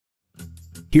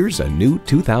Here's a new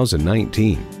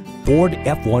 2019 Ford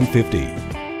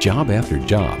F-150. Job after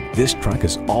job, this truck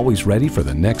is always ready for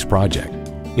the next project.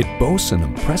 It boasts an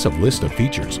impressive list of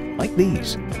features like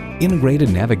these: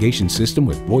 integrated navigation system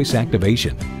with voice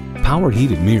activation, power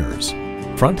heated mirrors,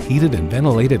 front heated and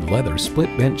ventilated leather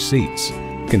split bench seats,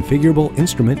 configurable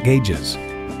instrument gauges,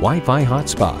 Wi-Fi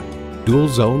hotspot, dual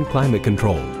zone climate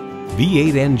control,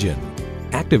 V8 engine,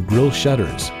 active grille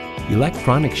shutters,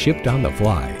 electronic shift on the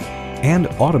fly, and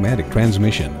automatic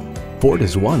transmission. Ford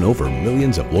has won over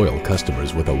millions of loyal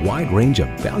customers with a wide range of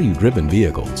value-driven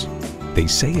vehicles. They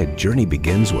say a journey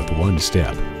begins with one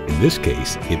step. In this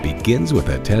case, it begins with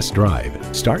a test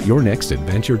drive. Start your next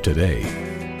adventure today.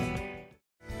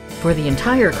 For the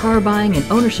entire car buying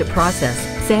and ownership process,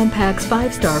 Sampac's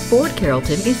 5-star Ford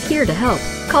Carrollton is here to help.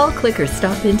 Call, click, or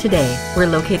stop in today. We're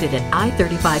located at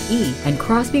I-35E and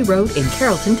Crosby Road in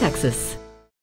Carrollton, Texas.